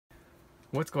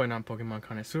What's going on, Pokemon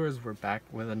connoisseurs? We're back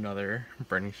with another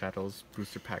Burning Shadows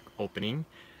booster pack opening,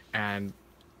 and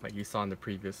like you saw in the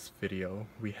previous video,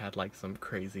 we had like some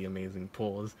crazy amazing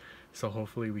pulls, so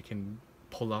hopefully we can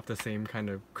pull off the same kind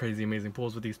of crazy amazing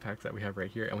pulls with these packs that we have right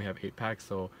here, and we have 8 packs,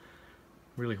 so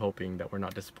really hoping that we're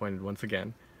not disappointed once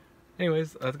again.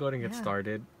 Anyways, let's go ahead and get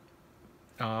started.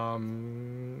 I'll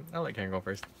let Karen go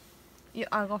first.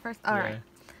 I'll go first? Alright.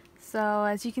 So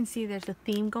as you can see, there's a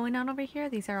theme going on over here.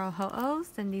 These are all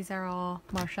Ho-Ohs and these are all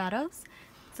Marshadows.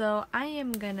 So I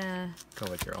am gonna go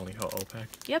with your only Ho-Oh pack.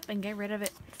 Yep, and get rid of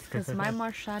it because my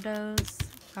Marshadows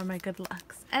are my good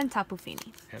lucks. And Tapu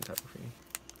Fini. Alright,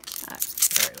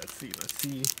 let's see.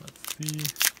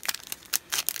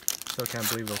 Still can't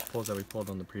believe those pulls that we pulled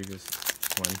on the previous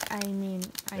one. I mean,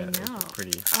 I know.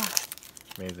 Pretty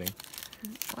amazing.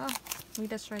 Well, we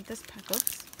destroyed this pack.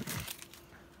 Oops.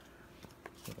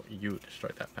 You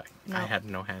destroyed that pack. No. I had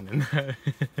no hand in that.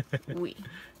 We.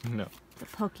 No. The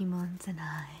Pokemons and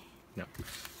I. No.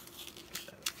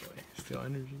 Steel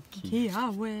Energy.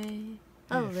 Kiawe.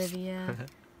 Olivia.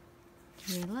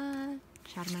 Kayla.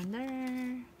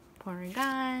 Charmander.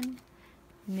 Porygon.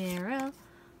 Meryl.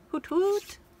 Hoot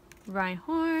Hoot.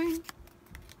 Rhyhorn.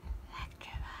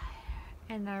 Electrovire.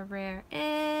 And our rare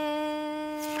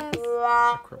is...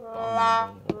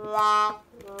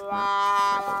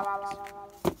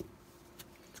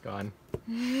 It's gone.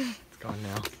 It's gone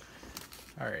now.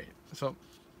 Alright, so...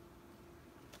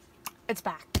 It's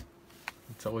back.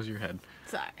 So was your head.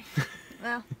 Sorry.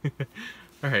 Well.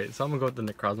 Alright, so I'm gonna go with the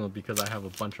Necrozma because I have a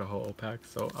bunch of Ho-Oh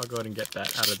packs, so I'll go ahead and get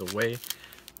that out of the way.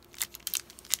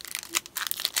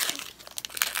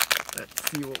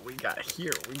 Let's see what we got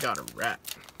here. We got a rat.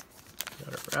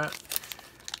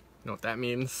 You know what that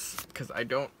means? Because I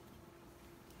don't.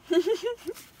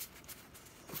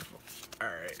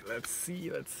 Alright, let's see.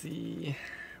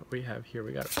 What we have here.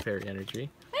 We got a Fairy Energy.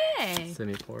 Hey!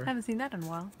 Simipour. Haven't seen that in a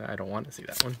while. I don't want to see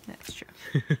that one. That's true.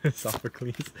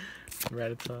 Sophocles.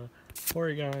 Rattata.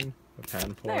 Porygon. A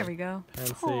Panpour. There we go.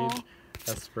 Pansage.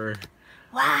 Esper.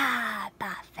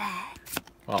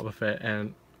 Wobbuffet.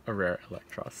 And a rare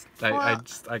Electros.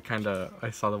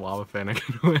 I saw the Wobbuffet and I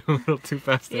kind of went a little too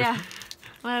fast there. Yeah.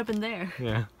 What happened there?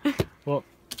 Yeah. Well,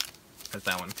 that's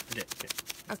that one.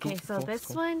 Okay, so this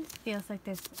one feels like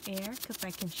there's air because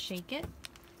I can shake it.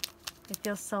 It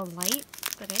feels so light,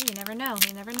 but hey, you never know.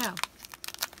 You never know.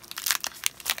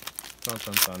 Dun.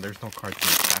 There's no cards in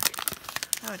the pack.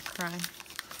 I would cry.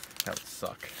 That would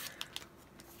suck.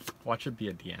 Watch it be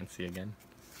a Diancie again.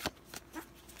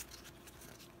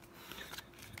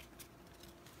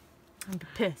 I'm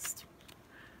pissed.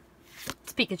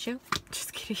 It's Pikachu.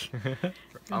 Just kidding.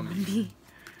 Ambi.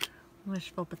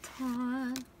 Wishful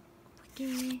Baton.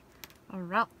 Wiki. A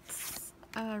Routes.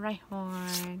 A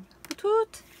Rhyhorn. Hoot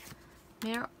Hoot.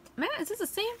 Man, is this the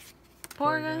same?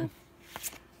 Porygon.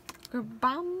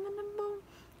 Gerbominable.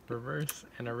 Reverse.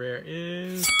 And a rare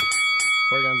is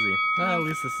Porygon Z. At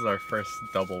least this is our first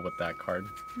double with that card.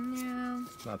 Yeah.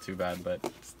 Not too bad, but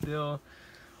still,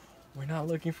 we're not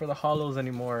looking for the holos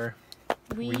anymore.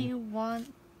 We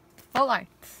want full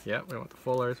arts. Yeah, we want the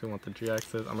full arts, we want the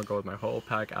GXs. I'm gonna go with my Ho-Oh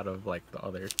pack out of like the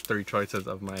other 3 choices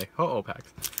of my Ho-Oh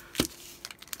packs.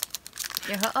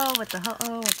 Your Ho-Oh with the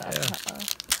Ho-Oh with the other Ho-Oh.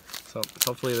 So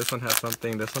hopefully this one has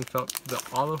something. This one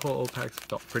all the Ho-Oh packs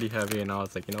felt pretty heavy, and I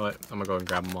was like, you know what, I'm gonna go and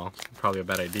grab them all. Probably a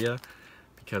bad idea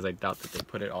because I doubt that they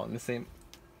put it all in the same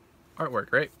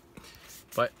artwork, right?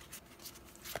 But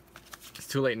it's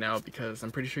too late now because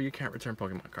I'm pretty sure you can't return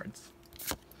Pokemon cards.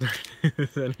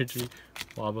 Energy,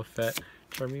 Wobbuffet,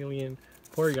 Charmeleon,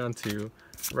 Porygon 2,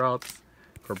 Routes,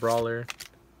 Brawler.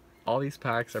 All these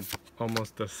packs are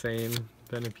almost the same.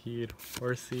 Venipede,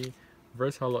 Horsey,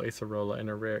 Reverse Holo Acerola, and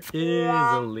a rare is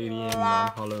a Ladian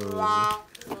non-holo.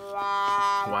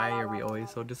 Why are we always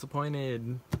so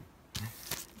disappointed?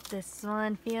 This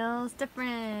one feels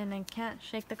different and can't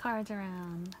shake the cards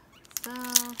around. So...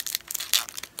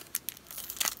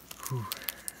 Whew.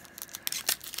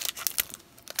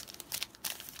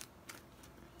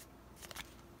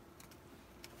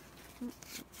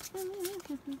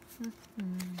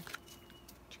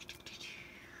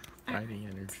 Fighting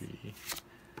Energy.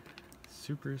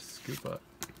 Super Scoop Up.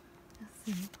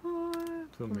 Simipour,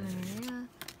 Plumeria,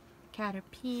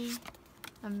 Caterpie,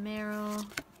 a Meryl,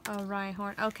 a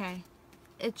Rhyhorn. Okay.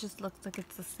 It just looks like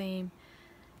it's the same.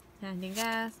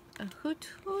 Sandygast, a Hoot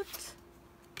Hoot.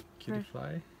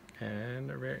 Cutiefly.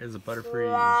 And a rare is a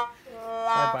Butterfree.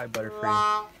 Bye-bye,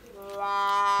 Butterfree.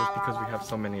 Just because we have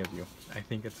so many of you, I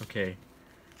think it's okay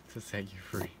to set you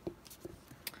free.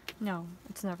 No,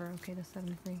 it's never okay to set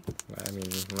them free. I mean,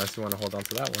 unless you want to hold on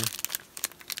to that one.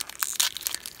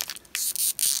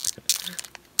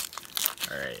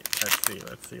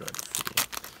 let's see.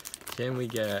 Can we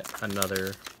get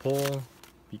another pull?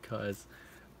 Because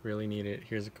really need it.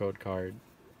 Here's a code card.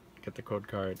 Get the code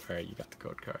card. Alright, you got the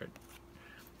code card.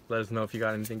 Let us know if you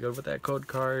got anything good with that code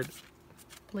card.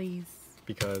 Please.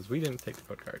 Because we didn't take the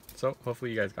code card. So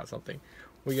hopefully you guys got something.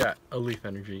 We got a Leaf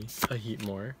Energy, a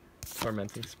Heatmore,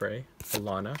 Tormenting Spray, a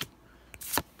Lana,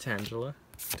 Tangela,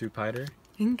 Dewpider,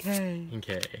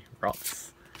 Inkay,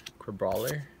 Rops,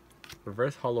 Crabrawler,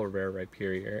 Reverse Hollow Rare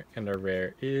Rhyperior, and our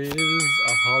rare is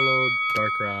a Hollow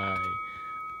Darkrai.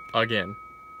 Again.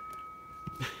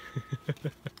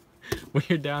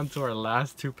 We're down to our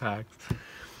last 2 packs.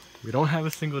 We don't have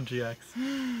a single GX.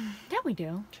 Yeah, we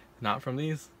do. Not from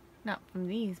these? Not from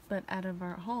these, but out of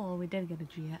our haul, we did get a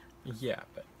GX. Yeah,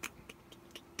 but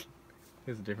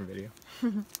here's a different video.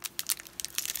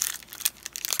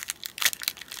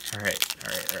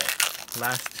 Alright.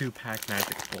 Last 2 pack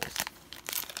magic pulls.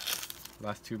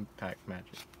 Last 2 pack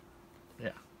magic. Yeah.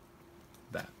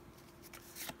 That.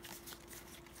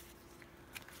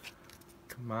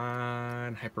 Come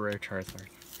on. Hyper rare Charizard.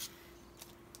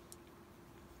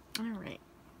 Alright.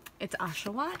 It's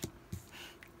Oshawott.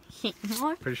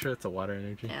 Heatmore. Pretty sure it's a water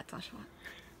energy. Yeah, it's Oshawott.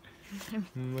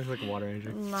 Looks like a water energy.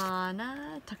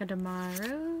 Lana,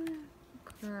 Takadamaru,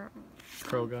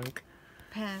 Krogunk.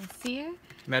 Panseer.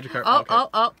 Magikarp.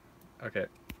 Oh. Okay.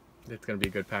 It's gonna be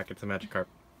a good pack. It's a Magikarp.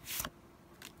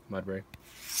 Mudbray.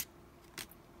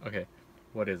 Okay.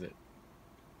 What is it?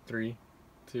 3,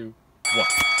 2, 1.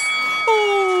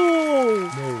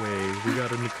 Oh! No way. We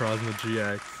got a Necrozma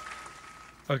GX.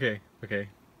 Okay.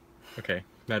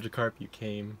 Magikarp, you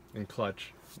came in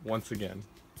clutch once again.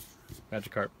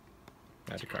 Magikarp.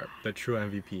 The true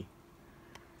MVP.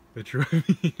 The true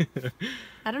MVP.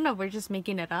 I don't know, we're just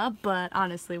making it up, but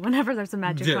honestly, whenever there's a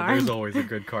Magikarp... Yeah, there's always a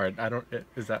good card.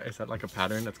 Is that like a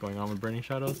pattern that's going on with Burning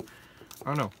Shadows? I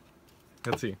don't know.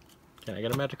 Let's see. Can I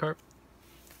get a Magikarp?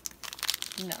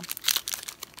 No.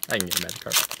 I can get a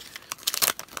Magikarp.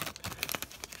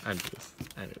 I knew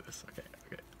this. Okay.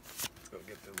 Let's go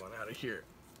get this one out of here.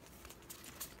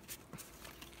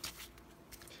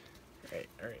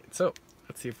 Alright. So,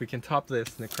 let's see if we can top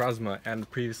this Necrozma and the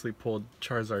previously pulled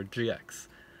Charizard GX.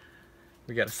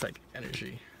 We got a Psychic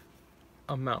Energy,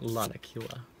 a Mount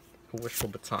Lanakila, a Wishful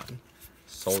Baton,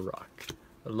 Solrock,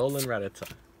 a Alolan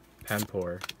Rattata,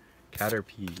 Pampor,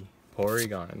 Caterpie,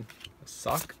 Porygon, a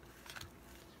Sock,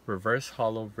 Reverse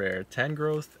Hollow Rare,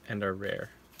 Tangrowth, and a rare.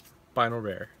 Final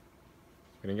rare.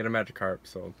 We didn't get a Magikarp,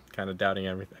 so kind of doubting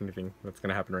anything that's going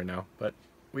to happen right now. But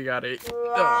we got a...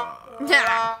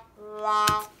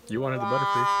 You wanted the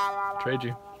Butterfree. Trade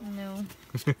you. No.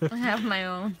 I have my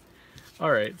own.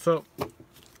 Alright, so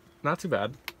not too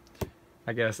bad.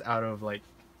 I guess out of like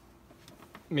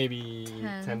maybe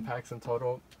 10 packs in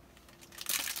total,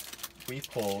 we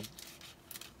pulled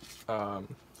 2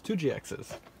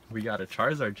 GXs. We got a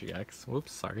Charizard GX,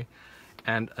 whoops, sorry,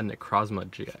 and a Necrozma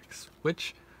GX,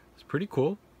 which is pretty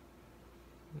cool.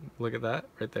 Look at that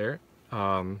right there.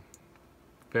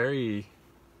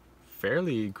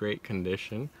 Fairly great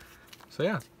condition. So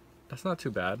yeah, that's not too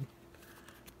bad.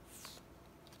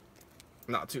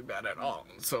 Not too bad at all.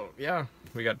 So yeah,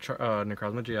 we got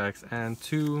Necrozma GX and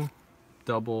 2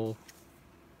 doubled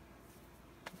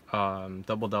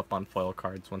up on foil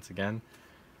cards once again.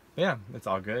 But yeah, it's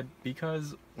all good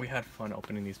because we had fun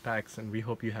opening these packs, and we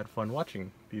hope you had fun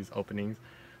watching these openings.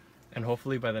 And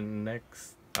hopefully by the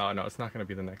next, no, it's not going to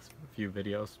be the next few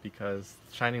videos because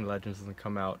Shining Legends doesn't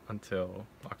come out until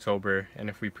October, and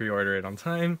if we pre-order it on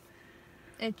time,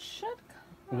 it should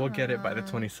come. We'll get it by the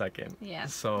 22nd. Yeah.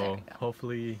 So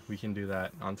hopefully we can do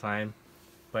that on time.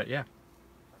 But yeah,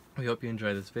 we hope you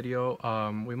enjoy this video.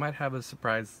 We might have a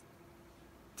surprise,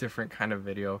 different kind of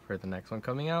video for the next one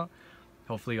coming out.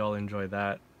 Hopefully y'all enjoy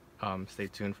that. Stay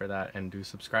tuned for that and do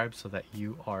subscribe so that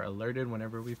you are alerted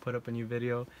whenever we put up a new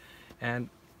video. And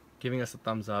giving us a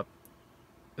thumbs up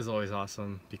is always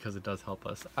awesome because it does help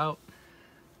us out.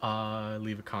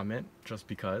 Leave a comment just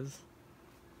because,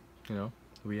 you know,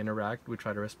 we interact. We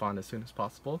try to respond as soon as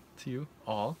possible to you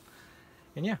all.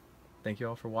 And yeah, thank you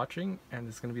all for watching, and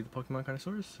this is going to be the Pokemon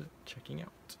Connoisseurs checking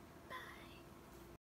out.